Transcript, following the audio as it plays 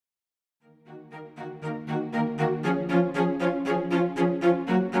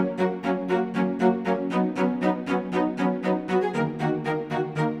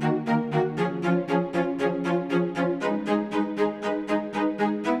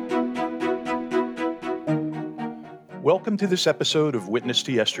Welcome to this episode of Witness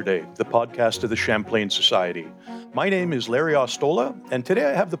to Yesterday, the podcast of the Champlain Society. My name is Larry Ostola, and today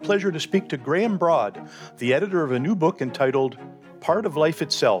I have the pleasure to speak to Graham Broad, the editor of a new book entitled Part of Life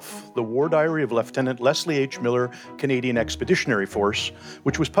Itself, the War Diary of Lieutenant Leslie H. Miller, Canadian Expeditionary Force,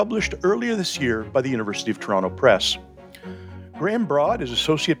 which was published earlier this year by the University of Toronto Press. Graham Broad is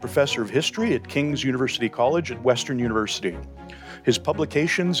Associate Professor of History at King's University College at Western University. His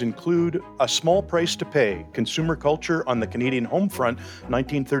publications include A Small Price to Pay, Consumer Culture on the Canadian Homefront,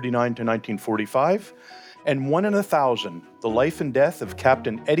 1939 to 1945, and 1 in 1,000, The Life and Death of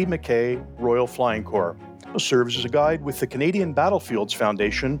Captain Eddie McKay, Royal Flying Corps. He serves as a guide with the Canadian Battlefields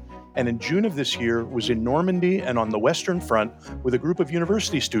Foundation, and in June of this year was in Normandy and on the Western Front with a group of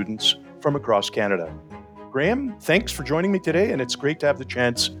university students from across Canada. Graham, thanks for joining me today, and it's great to have the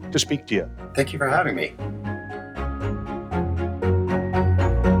chance to speak to you. Thank you for having me.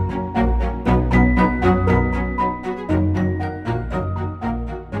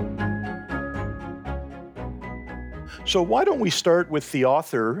 So why don't we start with the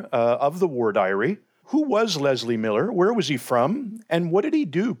author of the War Diary? Who was Leslie Miller? Where was he from? And what did he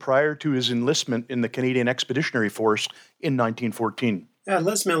do prior to his enlistment in the Canadian Expeditionary Force in 1914? Yeah,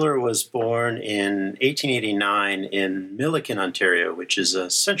 Les Miller was born in 1889 in Milliken, Ontario, which is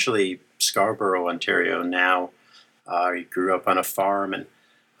essentially Scarborough, Ontario now. He grew up on a farm and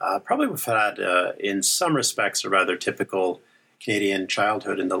probably would have had, in some respects, a rather typical Canadian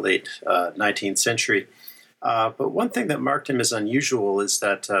childhood in the late 19th century. But one thing that marked him as unusual is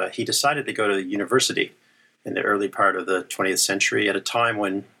that he decided to go to university in the early part of the 20th century at a time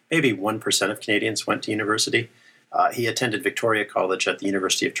when maybe 1% of Canadians went to university. He attended Victoria College at the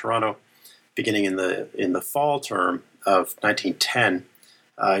University of Toronto beginning in the fall term of 1910.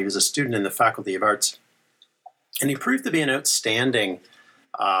 He was a student in the Faculty of Arts, and he proved to be an outstanding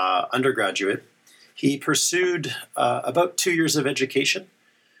undergraduate. He pursued about 2 years of education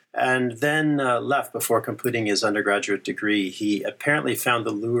and then left before completing his undergraduate degree. He apparently found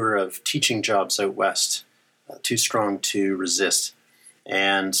the lure of teaching jobs out west too strong to resist.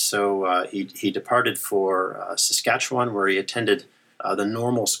 And so he departed for Saskatchewan, where he attended the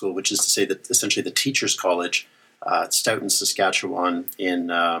normal school, which is to say that essentially the teacher's college at Stoughton, Saskatchewan in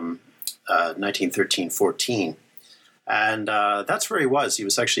 1913-14. And that's where he was. He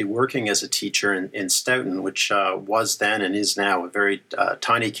was actually working as a teacher in Stoughton, which was then and is now a very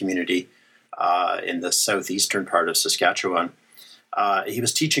tiny community in the southeastern part of Saskatchewan. He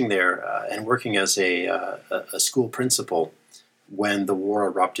was teaching there and working as a school principal when the war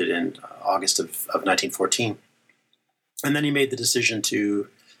erupted in August of 1914. And then he made the decision to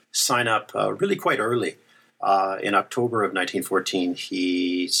sign up really quite early. In October of 1914,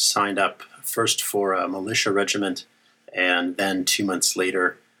 he signed up first for a militia regiment, and then 2 months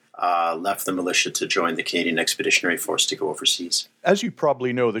later left the militia to join the Canadian Expeditionary Force to go overseas. As you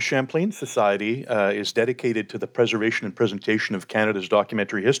probably know, the Champlain Society is dedicated to the preservation and presentation of Canada's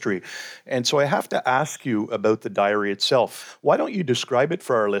documentary history. And so I have to ask you about the diary itself. Why don't you describe it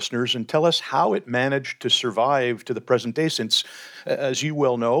for our listeners and tell us how it managed to survive to the present day, since, as you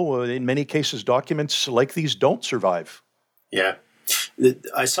well know, in many cases, documents like these don't survive. Yeah.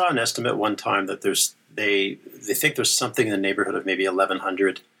 I saw an estimate one time that they think there's something in the neighborhood of maybe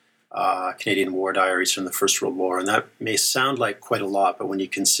 1,100 Canadian war diaries from the First World War. And that may sound like quite a lot, but when you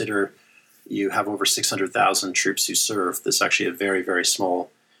consider you have over 600,000 troops who serve, there's actually a very, very small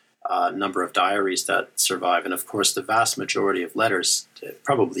number of diaries that survive. And of course, the vast majority of letters,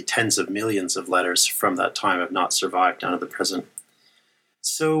 probably tens of millions of letters from that time, have not survived down to the present.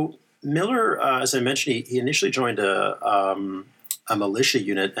 So Miller, as I mentioned, he initially joined a militia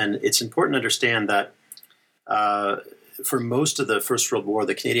unit, and it's important to understand that for most of the First World War,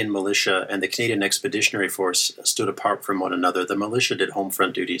 the Canadian militia and the Canadian Expeditionary Force stood apart from one another. The militia did home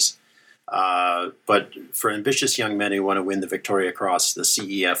front duties, but for ambitious young men who want to win the Victoria Cross, the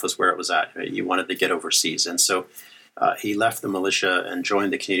CEF was where it was at. Right? You wanted to get overseas, and so he left the militia and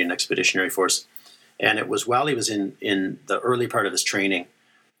joined the Canadian Expeditionary Force. And it was while he was in the early part of his training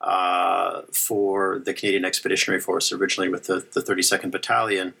for the Canadian Expeditionary Force, originally with the 32nd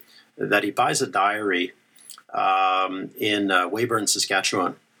Battalion, that he buys a diary in Weyburn,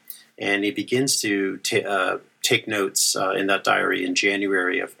 Saskatchewan. And he begins to take notes in that diary in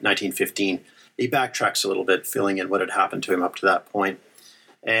January of 1915. He backtracks a little bit, filling in what had happened to him up to that point.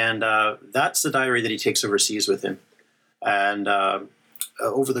 And that's the diary that he takes overseas with him. And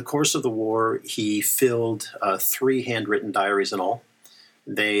over the course of the war, he filled 3 handwritten diaries in all.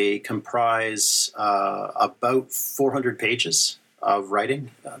 They comprise about 400 pages of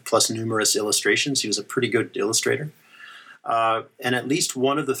writing, plus numerous illustrations. He was a pretty good illustrator. And at least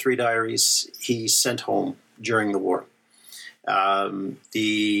one of the 3 diaries he sent home during the war.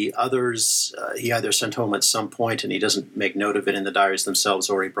 The others he either sent home at some point, and he doesn't make note of it in the diaries themselves,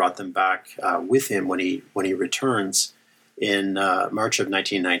 or he brought them back with him when he returns in March of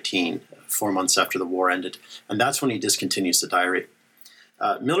 1919, 4 months after the war ended. And that's when he discontinues the diary.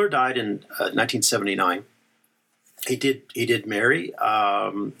 Miller died in 1979. He did marry.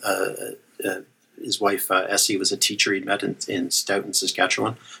 His wife, Essie, was a teacher he'd met in Stoughton,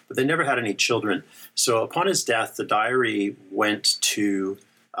 Saskatchewan, but they never had any children. So upon his death, the diary went to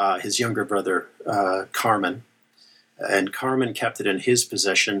his younger brother, Carmen, and Carmen kept it in his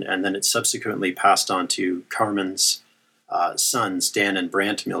possession, and then it subsequently passed on to Carmen's sons, Dan and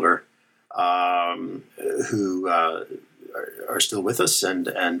Brant Miller, who are still with us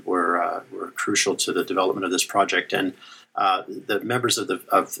and were crucial to the development of this project. And the members of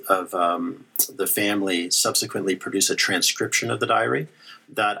the family subsequently produced a transcription of the diary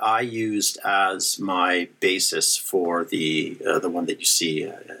that I used as my basis for the one that you see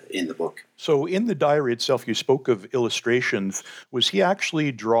in the book. So in the diary itself, you spoke of illustrations. Was he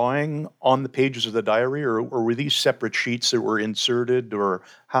actually drawing on the pages of the diary, or were these separate sheets that were inserted, or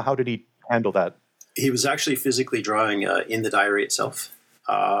how did he handle that? He was actually physically drawing in the diary itself.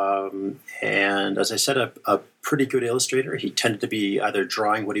 And as I said, a pretty good illustrator. He tended to be either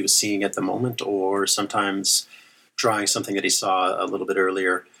drawing what he was seeing at the moment, or sometimes drawing something that he saw a little bit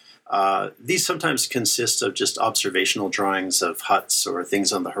earlier. These sometimes consist of just observational drawings of huts or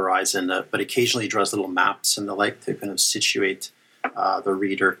things on the horizon, but occasionally he draws little maps and the like to kind of situate the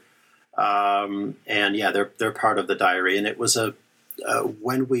reader. And yeah, they're part of the diary. And it was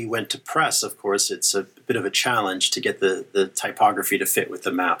when we went to press, of course, it's a bit of a challenge to get the typography to fit with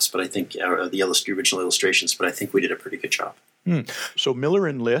the maps, but I think the original illustrations, but I think we did a pretty good job. So Miller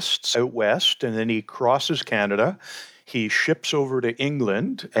enlists out west, and then he crosses Canada. He ships over to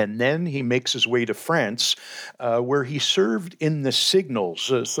England, and then he makes his way to France, where he served in the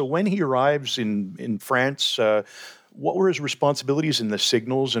signals. So when he arrives in France, what were his responsibilities in the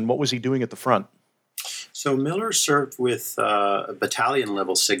signals, and what was he doing at the front? So Miller served with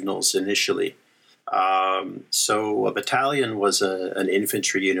battalion-level signals initially. So a battalion was an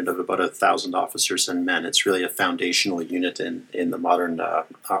infantry unit of about 1,000 officers and men. It's really a foundational unit in the modern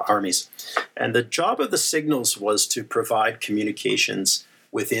armies. And the job of the signals was to provide communications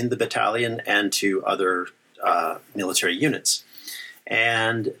within the battalion and to other military units.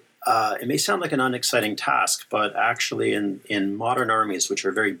 And it may sound like an unexciting task, but actually in modern armies, which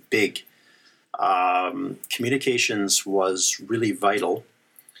are very big, communications was really vital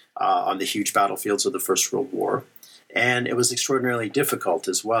on the huge battlefields of the First World War, and it was extraordinarily difficult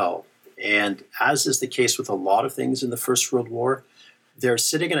as well. And as is the case with a lot of things in the First World War, they're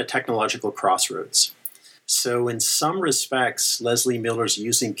sitting in a technological crossroads. So in some respects, Leslie Miller's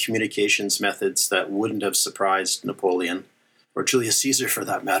using communications methods that wouldn't have surprised Napoleon, or Julius Caesar for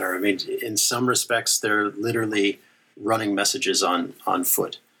that matter. I mean, in some respects, they're literally running messages on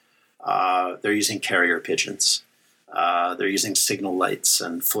foot. They're using carrier pigeons. They're using signal lights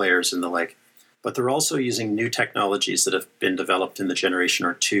and flares and the like. But they're also using new technologies that have been developed in the generation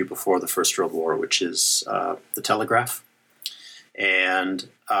or two before the First World War, which is the telegraph and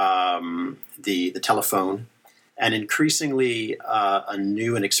the telephone, and increasingly a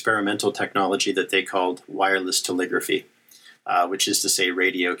new and experimental technology that they called wireless telegraphy, which is to say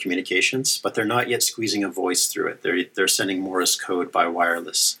radio communications. But they're not yet squeezing a voice through it. They're sending Morse code by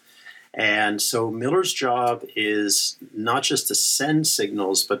wireless. And so Miller's job is not just to send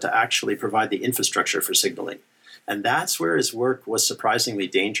signals, but to actually provide the infrastructure for signaling. And that's where his work was surprisingly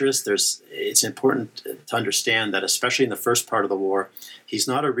dangerous. It's important to understand that, especially in the first part of the war, he's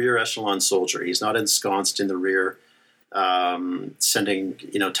not a rear echelon soldier. He's not ensconced in the rear, sending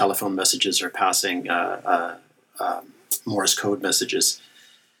telephone messages or passing Morse code messages.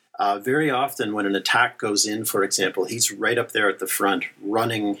 Very often when an attack goes in, for example, he's right up there at the front,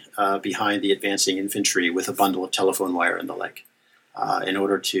 running behind the advancing infantry with a bundle of telephone wire and the like, in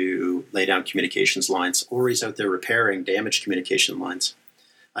order to lay down communications lines, or he's out there repairing damaged communication lines.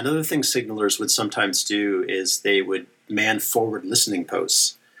 Another thing signalers would sometimes do is they would man forward listening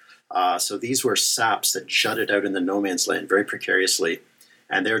posts. So these were saps that jutted out in the no man's land very precariously,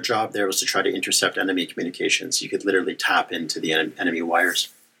 and their job there was to try to intercept enemy communications. You could literally tap into the enemy wires.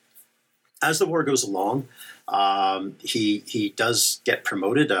 As the war goes along, He does get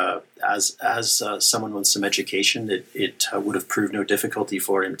promoted as someone with some education. It would have proved no difficulty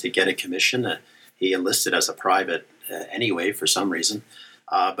for him to get a commission. He enlisted as a private anyway for some reason,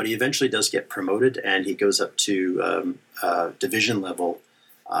 but he eventually does get promoted, and he goes up to division level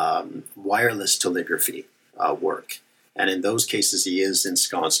wireless telegraphy work. And in those cases, he is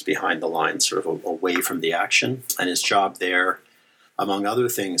ensconced behind the lines, sort of away from the action. And his job there, among other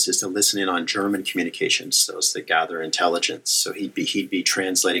things, is to listen in on German communications, so as to gather intelligence. So he'd be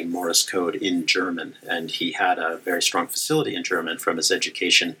translating Morse code in German, and he had a very strong facility in German from his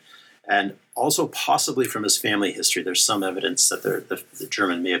education, and also possibly from his family history. There's some evidence that the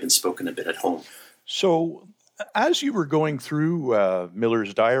German may have been spoken a bit at home. So, as you were going through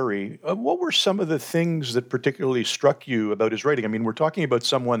Miller's diary, what were some of the things that particularly struck you about his writing? I mean, we're talking about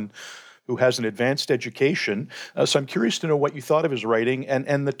someone who has an advanced education, so I'm curious to know what you thought of his writing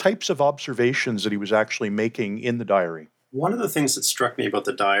and the types of observations that he was actually making in the diary. One of the things that struck me about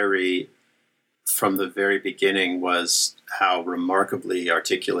the diary from the very beginning was how remarkably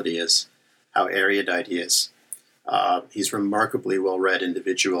articulate he is, how erudite he is. He's a remarkably well-read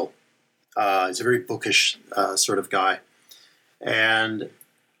individual. He's a very bookish sort of guy. And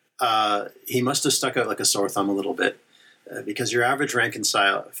he must have stuck out like a sore thumb a little bit, because your average rank and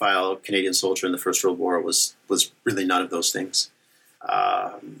file Canadian soldier in the First World War was really none of those things.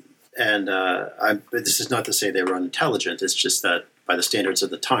 This is not to say they were unintelligent. It's just that by the standards of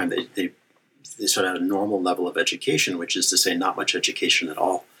the time, they sort of had a normal level of education, which is to say not much education at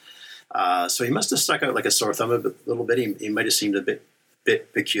all. So he must have stuck out like a sore thumb a little bit. He might have seemed a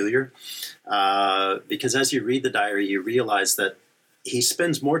bit peculiar, because as you read the diary, you realize that he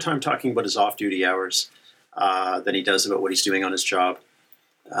spends more time talking about his off-duty hours than he does about what he's doing on his job.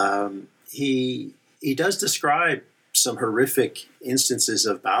 He does describe some horrific instances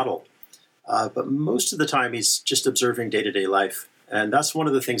of battle, but most of the time he's just observing day-to-day life. And that's one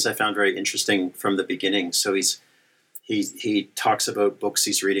of the things I found very interesting from the beginning. So he talks about books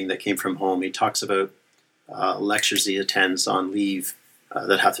he's reading that came from home. He talks about lectures he attends on leave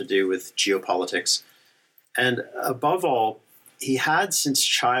that have to do with geopolitics. And above all, he had since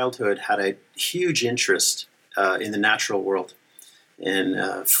childhood had a huge interest in the natural world,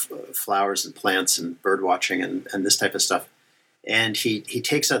 in flowers and plants and bird watching and this type of stuff. And he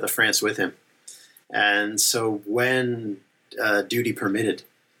takes that to France with him. And so when duty permitted,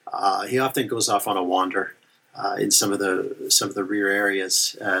 he often goes off on a wander in some of the rear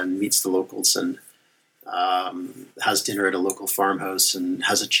areas and meets the locals and has dinner at a local farmhouse and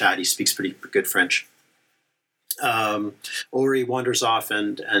has a chat. He speaks pretty good French. Or he wanders off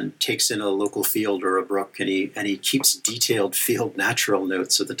and takes in a local field or a brook, and he keeps detailed field natural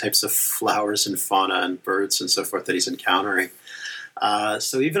notes of the types of flowers and fauna and birds and so forth that he's encountering.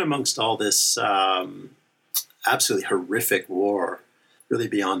 So even amongst all this absolutely horrific war, really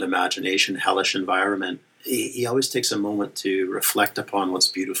beyond imagination, hellish environment, he always takes a moment to reflect upon what's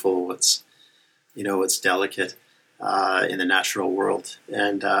beautiful, what's delicate in the natural world,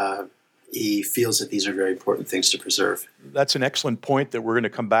 and he feels that these are very important things to preserve. That's an excellent point that we're going to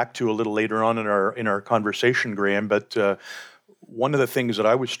come back to a little later on in our conversation, Graham. But one of the things that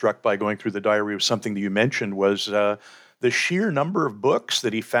I was struck by going through the diary was something that you mentioned was the sheer number of books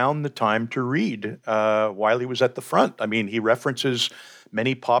that he found the time to read while he was at the front. I mean, he references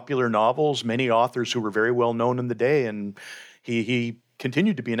many popular novels, many authors who were very well known in the day, and he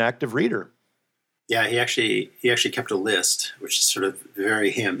continued to be an active reader. Yeah, he actually kept a list, which is sort of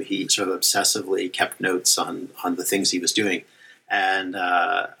very him. He sort of obsessively kept notes on the things he was doing. And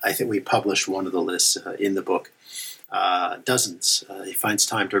I think we published one of the lists in the book. Dozens. He finds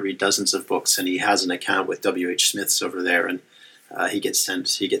time to read dozens of books, and he has an account with W.H. Smith's over there, and he gets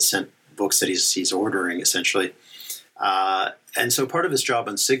sent books that he's ordering, essentially. And so part of his job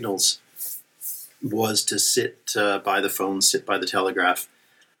on Signals was to sit by the phone, sit by the telegraph,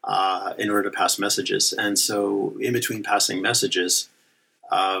 in order to pass messages. And so in between passing messages,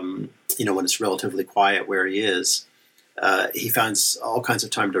 when it's relatively quiet where he is, he finds all kinds of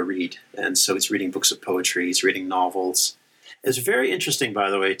time to read. And so he's reading books of poetry, he's reading novels. It's very interesting, by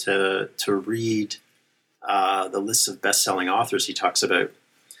the way, to read the lists of best-selling authors he talks about,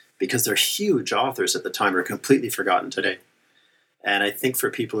 because they're huge authors at the time, are completely forgotten today. And I think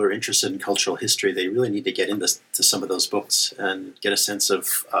for people who are interested in cultural history, they really need to get into some of those books and get a sense of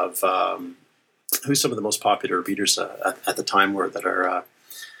who some of the most popular readers at the time were, that are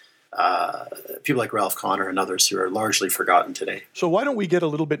people like Ralph Connor and others who are largely forgotten today. So why don't we get a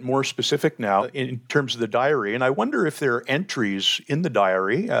little bit more specific now in terms of the diary? And I wonder if there are entries in the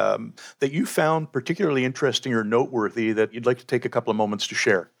diary that you found particularly interesting or noteworthy that you'd like to take a couple of moments to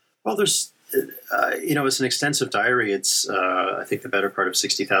share. Well, there's it's an extensive diary. It's, I think, the better part of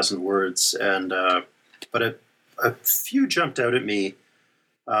 60,000 words. And but a few jumped out at me,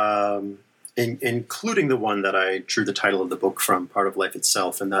 including the one that I drew the title of the book from, Part of Life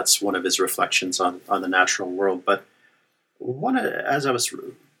Itself, and that's one of his reflections on the natural world. But as I was,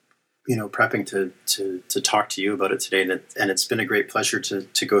 prepping to talk to you about it today, and it's been a great pleasure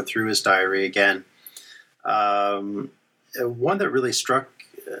to go through his diary again. One that really stuck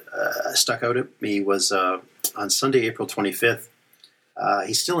out at me was on Sunday, April 25th.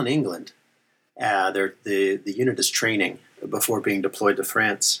 He's still in England. The unit is training before being deployed to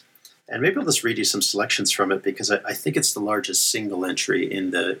France. And maybe I'll just read you some selections from it, because I think it's the largest single entry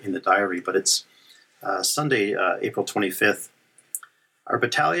in the diary. But it's Sunday, April 25th. Our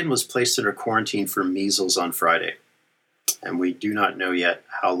battalion was placed under quarantine for measles on Friday, and we do not know yet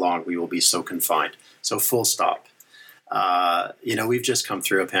how long we will be so confined. So full stop. We've just come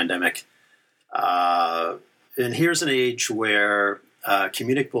through a pandemic. And here's an age where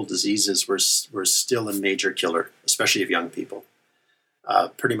communicable diseases were still a major killer, especially of young people.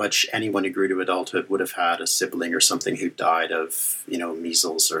 Pretty much anyone who grew to adulthood would have had a sibling or something who died of,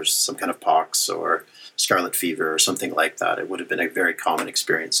 measles or some kind of pox or scarlet fever or something like that. It would have been a very common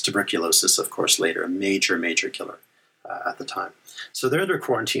experience. Tuberculosis, of course, later, a major, major killer at the time. So they're under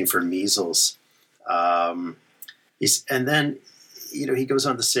quarantine for measles. And then, he goes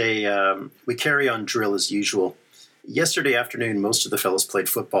on to say, we carry on drill as usual. Yesterday afternoon, most of the fellows played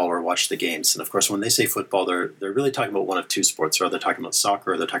football or watched the games. And of course, when they say football, they're really talking about one of two sports, or they're talking about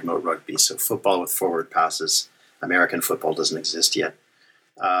soccer or they're talking about rugby. So football with forward passes. American football doesn't exist yet.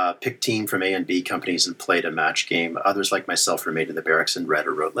 Picked team from A and B companies and played a match game. Others, like myself, remained in the barracks and read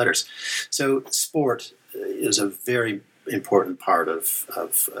or wrote letters. So sport is a very important part of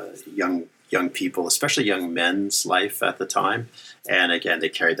young people, especially young men's life at the time. And again, they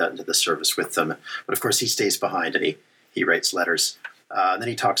carried that into the service with them. But of course, he stays behind and he writes letters. Then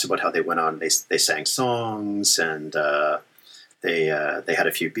he talks about how they went on. They sang songs, and they had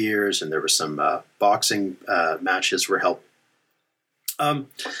a few beers, and there were some boxing matches were held. And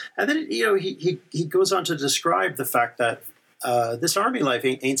then he goes on to describe the fact that this army life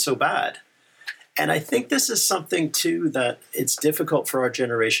ain't so bad. And I think this is something, too, that it's difficult for our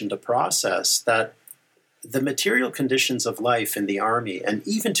generation to process, that the material conditions of life in the army, and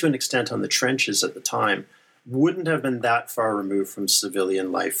even to an extent on the trenches at the time, wouldn't have been that far removed from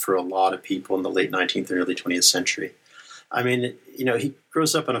civilian life for a lot of people in the late 19th and early 20th century. I mean, he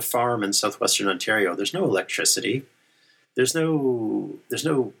grows up on a farm in southwestern Ontario. There's no electricity. There's no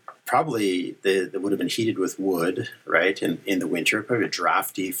probably that would have been heated with wood, right, in the winter, probably a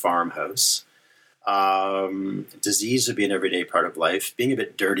drafty farmhouse. Disease would be an everyday part of life. Being a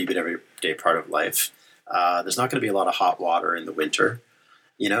bit dirty, but everyday part of life. There's not going to be a lot of hot water in the winter,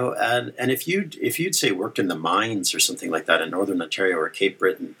 and if you'd say worked in the mines or something like that in Northern Ontario or Cape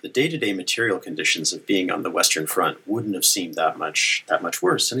Breton, the day-to-day material conditions of being on the Western Front wouldn't have seemed that much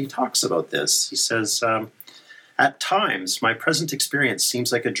worse. And he talks about this. He says, at times, my present experience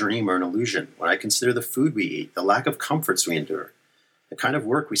seems like a dream or an illusion when I consider the food we eat, the lack of comforts we endure, the kind of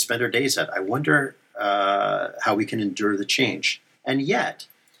work we spend our days at. I wonder how we can endure the change. And yet,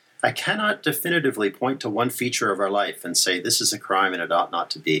 I cannot definitively point to one feature of our life and say this is a crime and it ought not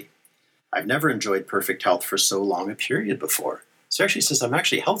to be. I've never enjoyed perfect health for so long a period before. So actually says I'm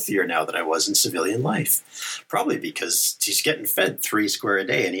actually healthier now than I was in civilian life. Probably because he's getting fed 3 square a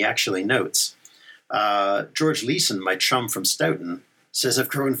day, and he actually notes. George Leeson, my chum from Stoughton, says I've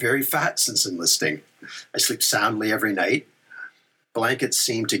grown very fat since enlisting. I sleep soundly every night. Blankets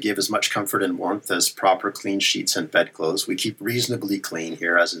seem to give as much comfort and warmth as proper clean sheets and bedclothes. We keep reasonably clean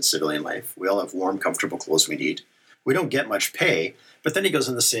here, as in civilian life. We all have warm, comfortable clothes we need. We don't get much pay, but then he goes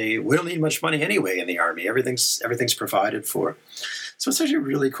on to say, we don't need much money anyway in the Army. Everything's provided for. So it's actually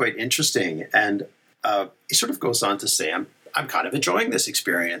really quite interesting. And he sort of goes on to say, I'm kind of enjoying this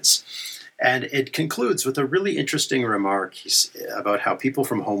experience. And it concludes with a really interesting remark about how people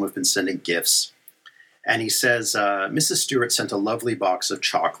from home have been sending gifts. And he says, Mrs. Stewart sent a lovely box of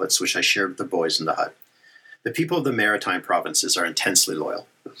chocolates, which I shared with the boys in the hut. The people of the maritime provinces are intensely loyal.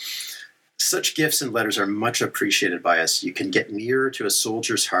 Such gifts and letters are much appreciated by us. You can get nearer to a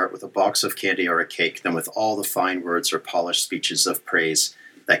soldier's heart with a box of candy or a cake than with all the fine words or polished speeches of praise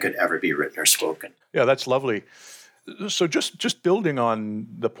that could ever be written or spoken. Yeah, that's lovely. So just building on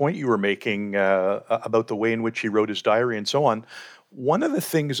the point you were making about the way in which he wrote his diary and so on, one of the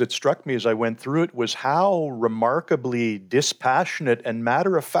things that struck me as I went through it was how remarkably dispassionate and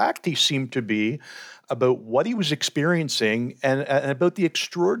matter-of-fact he seemed to be about what he was experiencing and about the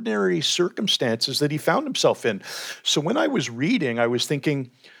extraordinary circumstances that he found himself in. So when I was reading, I was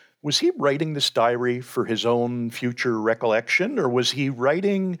thinking, Was he writing this diary for his own future recollection, or was he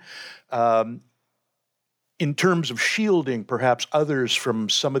writing in terms of shielding perhaps others from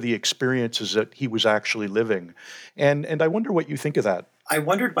some of the experiences that he was actually living? And I wonder what you think of that. I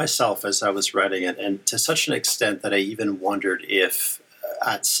wondered myself as I was writing it, and to such an extent that I even wondered if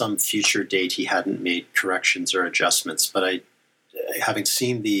at some future date he hadn't made corrections or adjustments. But having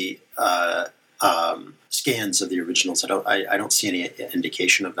seen the scans of the originals, I don't see any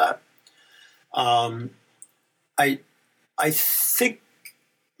indication of that. I think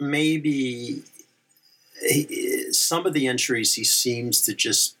maybe some of the entries he seems to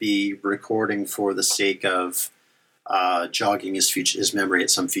just be recording for the sake of jogging his memory at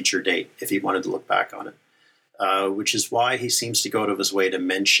some future date if he wanted to look back on it, which is why he seems to go out of his way to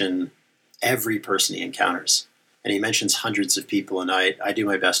mention every person he encounters. And he mentions hundreds of people, and I do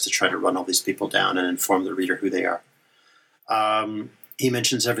my best to try to run all these people down and inform the reader who they are. He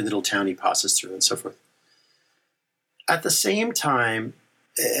mentions every little town he passes through and so forth. At the same time,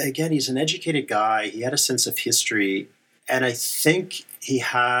 again, he's an educated guy. He had a sense of history, and I think he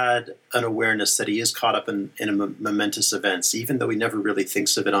had an awareness that he is caught up in momentous events, even though he never really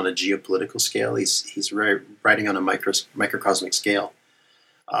thinks of it on a geopolitical scale. He's writing on a microcosmic scale,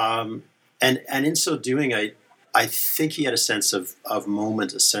 and in so doing, I think he had a sense of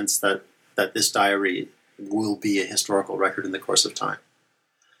moment, a sense that this diary will be a historical record in the course of time.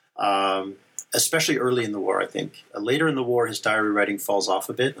 Especially early in the war, I think. Later in the war, his diary writing falls off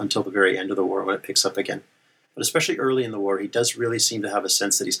a bit until the very end of the war when it picks up again. But especially early in the war, he does really seem to have a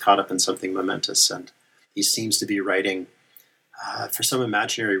sense that he's caught up in something momentous, and he seems to be writing for some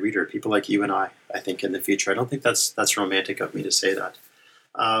imaginary reader, people like you and I think, in the future. I don't think that's romantic of me to say that.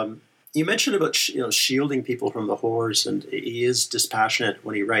 You mentioned about shielding people from the horrors, and he is dispassionate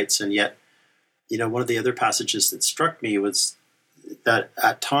when he writes, and yet, one of the other passages that struck me was that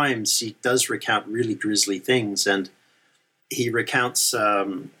at times he does recount really grisly things, and he recounts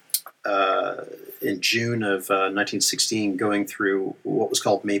in June of 1916 going through what was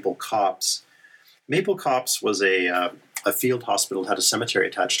called Maple Copse. Maple Copse was a field hospital, had a cemetery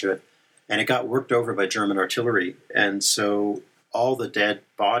attached to it, and it got worked over by German artillery, and so all the dead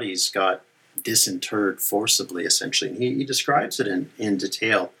bodies got disinterred forcibly, essentially. And he describes it in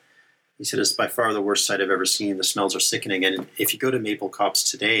detail. He said, it's by far the worst sight I've ever seen. The smells are sickening. And if you go to Maple Copse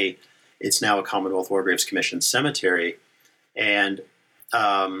today, it's now a Commonwealth War Graves Commission cemetery. And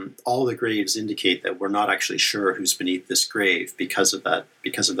all the graves indicate that we're not actually sure who's beneath this grave because of that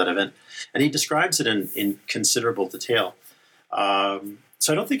event. And he describes it in considerable detail.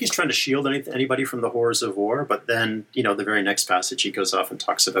 So I don't think he's trying to shield anybody from the horrors of war, but then, the very next passage, he goes off and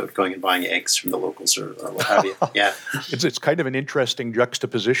talks about going and buying eggs from the locals or what have you. Yeah. It's kind of an interesting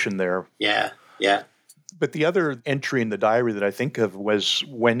juxtaposition there. Yeah. But the other entry in the diary that I think of was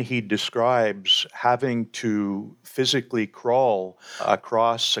when he describes having to physically crawl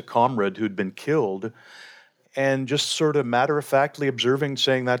across a comrade who'd been killed and just sort of matter-of-factly observing,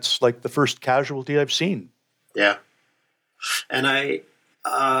 saying that's like the first casualty I've seen. Yeah. And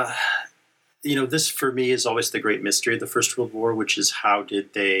this for me is always the great mystery of the First World War, which is how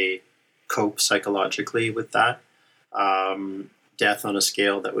did they cope psychologically with that? Death on a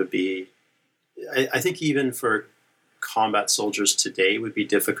scale that would be, I think even for combat soldiers today would be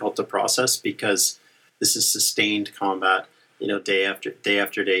difficult to process, because this is sustained combat, day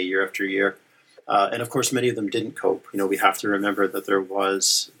after day, year after year. And of course, many of them didn't cope. We have to remember that there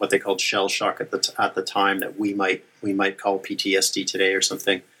was what they called shell shock at the time that we might call PTSD today or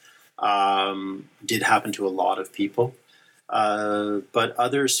something. Did happen to a lot of people, but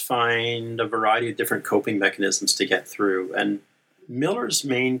others find a variety of different coping mechanisms to get through. And Miller's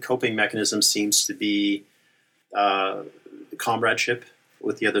main coping mechanism seems to be comradeship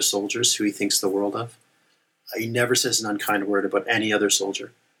with the other soldiers who he thinks the world of. He never says an unkind word about any other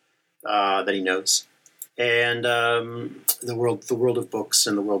soldier that he knows, and the world of books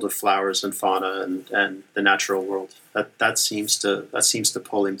and the world of flowers and fauna and the natural world. That seems to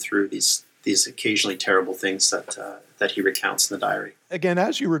pull him through these occasionally terrible things that he recounts in the diary. Again,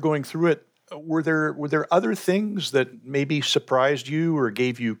 as you were going through it, were there other things that maybe surprised you or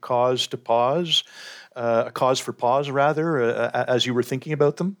gave you cause for pause, as you were thinking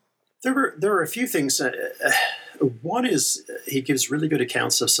about them? There were a few things. One is he gives really good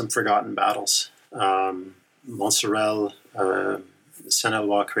accounts of some forgotten battles. Montserrat,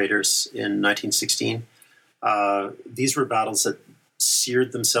 Saint-Eloi craters in 1916. These were battles that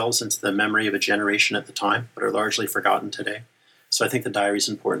seared themselves into the memory of a generation at the time, but are largely forgotten today. So I think the diary is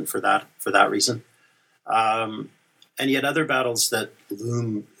important for that reason. And yet other battles that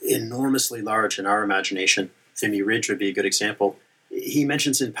loom enormously large in our imagination. Vimy Ridge would be a good example. he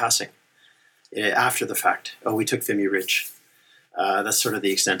mentions in passing after the fact, oh, we took Vimy Ridge. That's sort of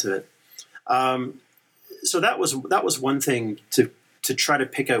the extent of it. So that was one thing to try to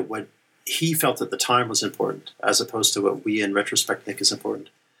pick out what he felt at the time was important, as opposed to what we in retrospect think is important.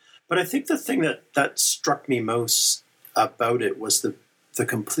 But I think the thing that struck me most about it was the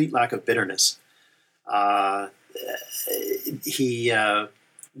complete lack of bitterness.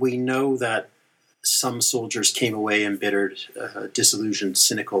 We know that some soldiers came away embittered, disillusioned,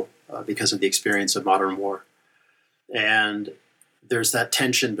 cynical because of the experience of modern war. And there's that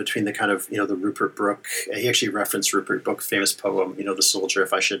tension between the kind of, the Rupert Brooke, he actually referenced Rupert Brooke's famous poem, the soldier,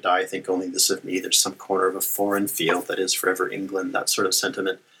 if I should die, think only this of me, there's some corner of a foreign field that is forever England, that sort of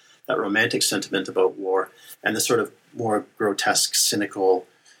sentiment, that romantic sentiment about war, and the sort of more grotesque, cynical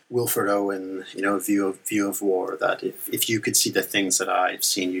Wilfred Owen, view of war, that if you could see the things that I've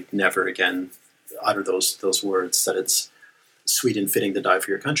seen, you'd never again utter those words, that it's sweet and fitting to die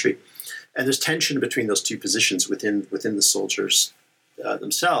for your country. And there's tension between those two positions within the soldiers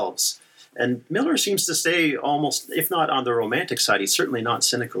themselves. And Miller seems to stay almost, if not on the romantic side, he's certainly not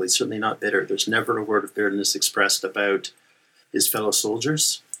cynical, he's certainly not bitter. There's never a word of bitterness expressed about his fellow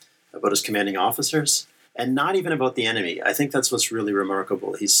soldiers, about his commanding officers, and not even about the enemy. I think that's what's really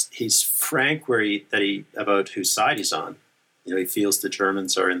remarkable. He's frank about whose side he's on. He feels the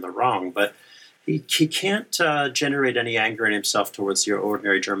Germans are in the wrong, but he can't generate any anger in himself towards your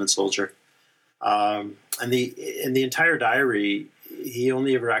ordinary German soldier. And in the entire diary, he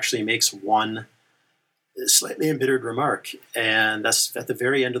only ever actually makes one slightly embittered remark, and that's at the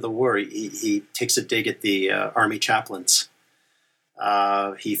very end of the war. He takes a dig at the army chaplains.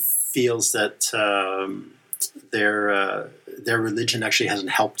 He feels that their religion actually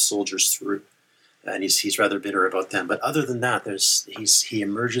hasn't helped soldiers through, and he's rather bitter about them. But other than that, he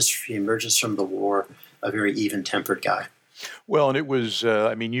emerges from the war a very even-tempered guy. Well, and it was,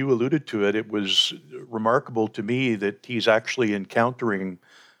 you alluded to it, it was remarkable to me that he's actually encountering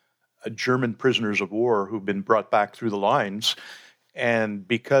German prisoners of war who've been brought back through the lines. And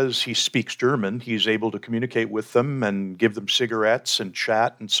because he speaks German, he's able to communicate with them and give them cigarettes and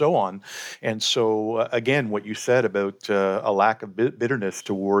chat and so on. And so, again, what you said about a lack of bitterness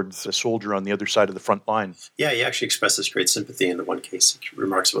towards a soldier on the other side of the front line. Yeah, he actually expresses great sympathy in the one case. He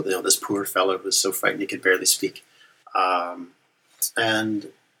remarks about this poor fellow who was so frightened he could barely speak. And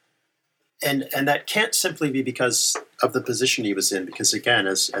that can't simply be because of the position he was in, because again,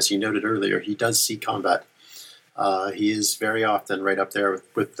 as you noted earlier, he does see combat. He is very often right up there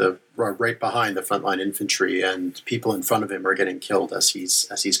with right behind the frontline infantry, and people in front of him are getting killed as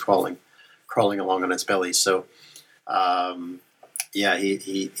he's crawling along on his belly. So,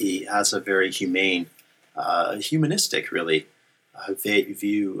 he has a very humane, humanistic, really,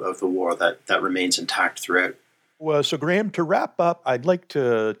 view of the war that remains intact throughout. Well, so Graham, to wrap up, I'd like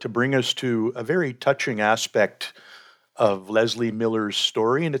to bring us to a very touching aspect of Leslie Miller's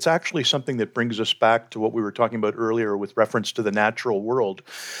story, and it's actually something that brings us back to what we were talking about earlier with reference to the natural world.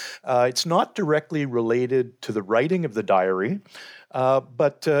 It's not directly related to the writing of the diary,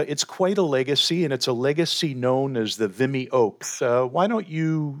 but it's quite a legacy, and it's a legacy known as the Vimy Oaks. Why don't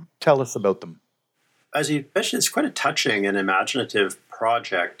you tell us about them? As you mentioned, it's quite a touching and imaginative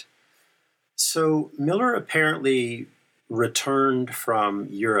project. So Miller apparently returned from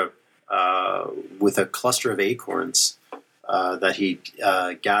Europe with a cluster of acorns that he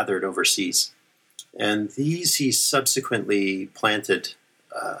gathered overseas. And these he subsequently planted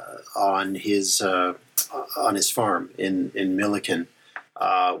on his farm in Milliken,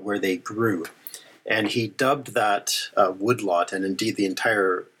 where they grew. And he dubbed that woodlot, and indeed the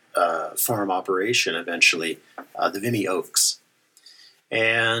entire farm operation eventually, the Vimy Oaks.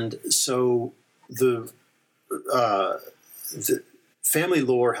 And so the family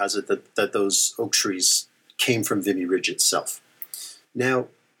lore has it that those oak trees came from Vimy Ridge itself. Now,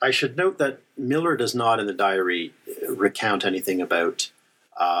 I should note that Miller does not in the diary recount anything about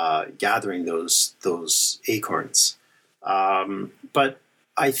gathering those acorns. But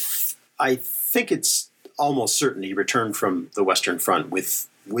I think it's almost certain he returned from the Western Front with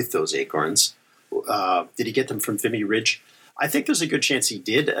those acorns. Did he get them from Vimy Ridge? I think there's a good chance he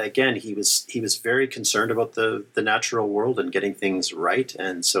did. Again, he was very concerned about the natural world and getting things right,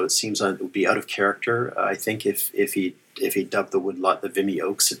 and so it seems it would be out of character. I think if he dubbed the woodlot the Vimy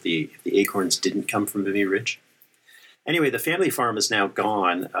Oaks, if the acorns didn't come from Vimy Ridge. Anyway, the family farm is now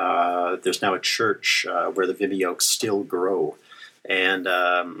gone. There's now a church where the Vimy Oaks still grow, and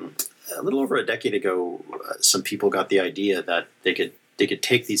a little over a decade ago, some people got the idea that they could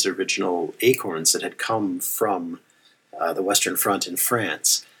take these original acorns that had come from the Western Front in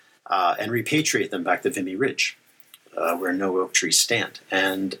France and repatriate them back to Vimy Ridge. where no oak trees stand.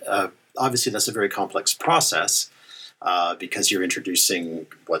 And obviously that's a very complex process because you're introducing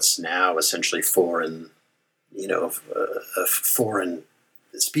what's now essentially foreign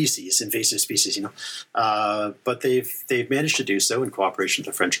species, invasive species, but they've managed to do so in cooperation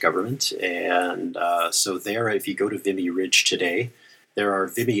with the French government. And so there, if you go to Vimy Ridge today, there are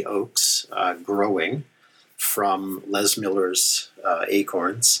Vimy oaks growing from Les Miller's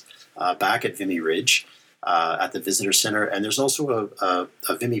acorns back at Vimy Ridge at the visitor center. And there's also a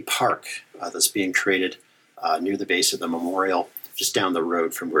Vimy Park that's being created near the base of the memorial, just down the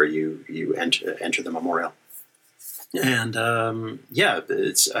road from where you enter the memorial. And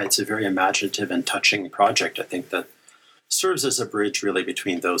it's a very imaginative and touching project, I think, that serves as a bridge really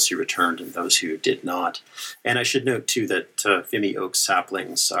between those who returned and those who did not. And I should note, too, that Vimy oak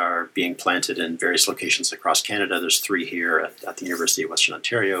saplings are being planted in various locations across Canada. There's 3 here at the University of Western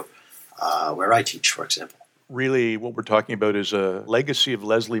Ontario, where I teach, for example. Really, what we're talking about is a legacy of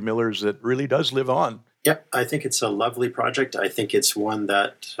Leslie Miller's that really does live on. Yep, I think it's a lovely project. I think it's one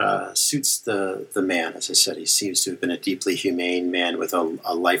that suits the man. As I said, he seems to have been a deeply humane man with a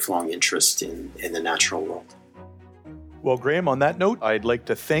lifelong interest in the natural world. Well, Graham, on that note, I'd like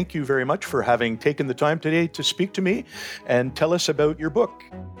to thank you very much for having taken the time today to speak to me and tell us about your book.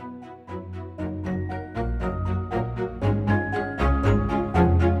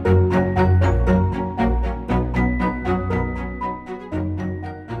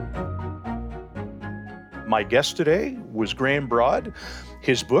 My guest today was Graham Broad.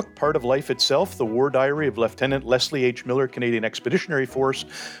 His book, Part of Life Itself, The War Diary of Lieutenant Leslie H. Miller, Canadian Expeditionary Force,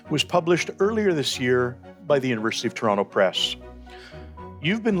 was published earlier this year by the University of Toronto Press.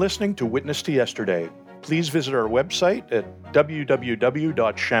 You've been listening to Witness to Yesterday. Please visit our website at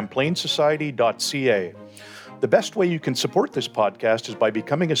www.champlainsociety.ca. The best way you can support this podcast is by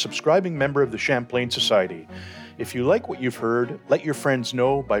becoming a subscribing member of the Champlain Society. If you like what you've heard, let your friends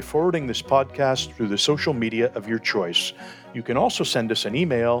know by forwarding this podcast through the social media of your choice. You can also send us an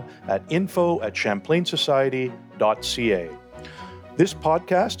email at info@champlainsociety.ca. This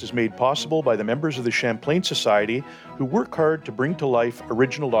podcast is made possible by the members of the Champlain Society who work hard to bring to life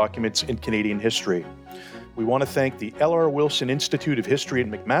original documents in Canadian history. We want to thank the L.R. Wilson Institute of History at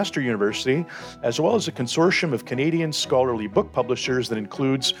McMaster University, as well as a consortium of Canadian scholarly book publishers that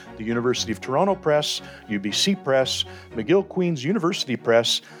includes the University of Toronto Press, UBC Press, McGill Queen's University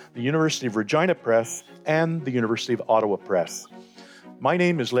Press, the University of Regina Press, and the University of Ottawa Press. My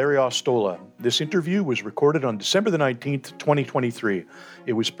name is Larry Ostola. This interview was recorded on December the 19th, 2023.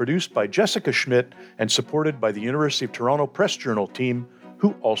 It was produced by Jessica Schmidt and supported by the University of Toronto Press Journal team,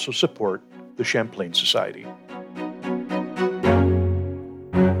 who also support the Champlain Society.